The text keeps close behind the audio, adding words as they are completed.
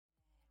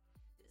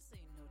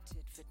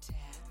for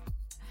tat,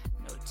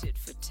 no tit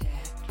for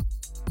tat.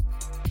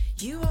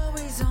 You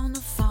always on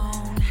the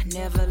phone,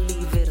 never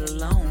leave it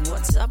alone.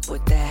 What's up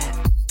with that?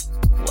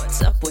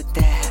 What's up with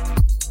that?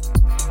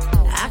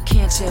 I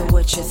can't tell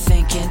what you're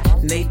thinking.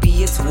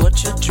 Maybe it's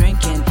what you're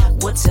drinking.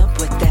 What's up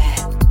with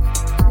that?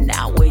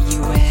 Now where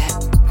you at?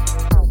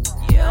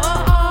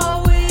 You're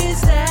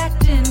always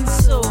acting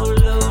so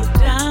low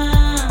down.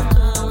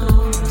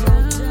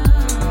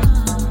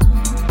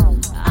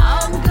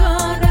 I'm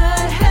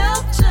gonna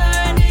help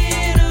turn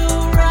it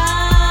around.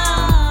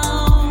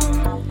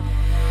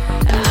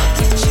 I'll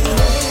get you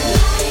there,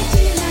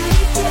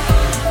 la-di-da-di-da.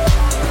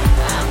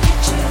 I'll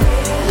get you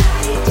there,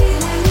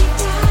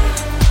 la-di-da-di-da.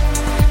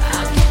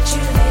 I'll get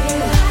you there,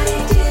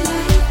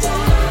 la-di-da-di-da.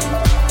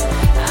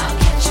 I'll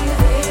get you there, la-di-da-di-da. I'll get you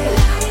there,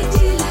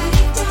 la-di-da-di-da.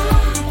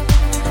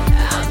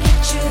 I'll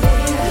get you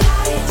there,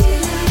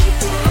 la-di-da-di-da.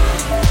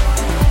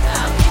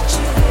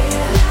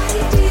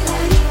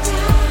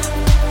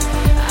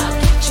 I'll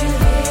get you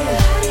there,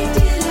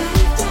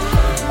 la-di-da-di-da.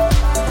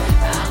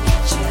 I'll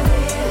get you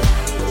there,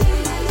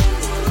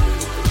 la-di-da-di-da.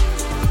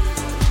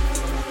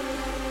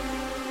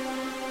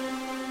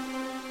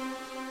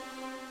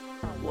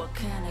 What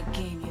kind of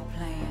game you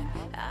playing?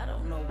 I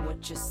don't know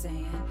what you're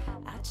saying.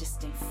 I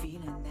just ain't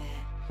feeling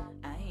that.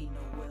 I ain't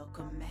no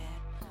welcome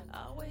mat.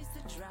 Always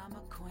the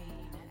drama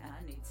queen.